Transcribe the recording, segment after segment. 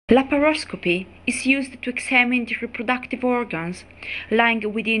Laparoscopy is used to examine the reproductive organs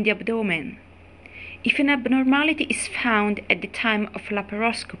lying within the abdomen. If an abnormality is found at the time of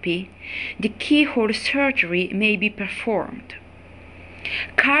laparoscopy, the keyhole surgery may be performed.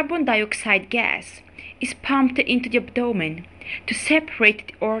 Carbon dioxide gas is pumped into the abdomen to separate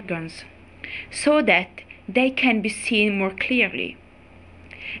the organs so that they can be seen more clearly.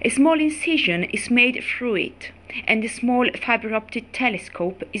 A small incision is made through it, and a small fiber optic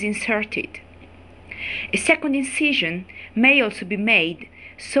telescope is inserted. A second incision may also be made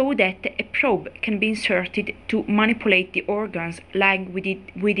so that a probe can be inserted to manipulate the organs lying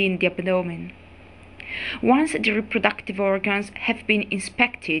within the abdomen. Once the reproductive organs have been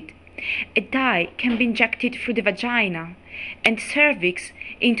inspected, a dye can be injected through the vagina and cervix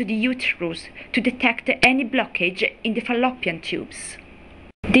into the uterus to detect any blockage in the fallopian tubes.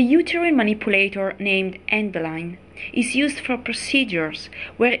 The uterine manipulator, named handlin, is used for procedures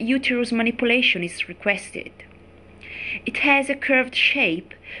where uterus manipulation is requested. It has a curved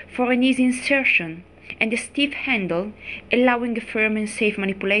shape for an easy insertion and a stiff handle, allowing a firm and safe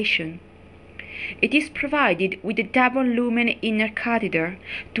manipulation. It is provided with a double-lumen inner catheter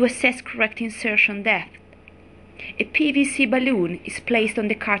to assess correct insertion depth. A PVC balloon is placed on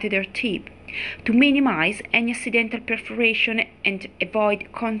the catheter tip to minimize any accidental perforation and avoid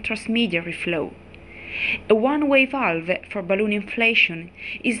contrast media reflow. A one-way valve for balloon inflation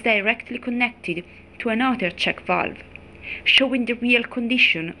is directly connected to an outer check valve, showing the real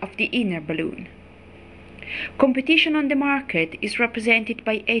condition of the inner balloon. Competition on the market is represented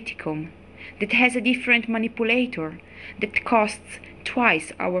by Eticom, that has a different manipulator that costs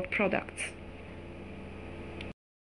twice our products.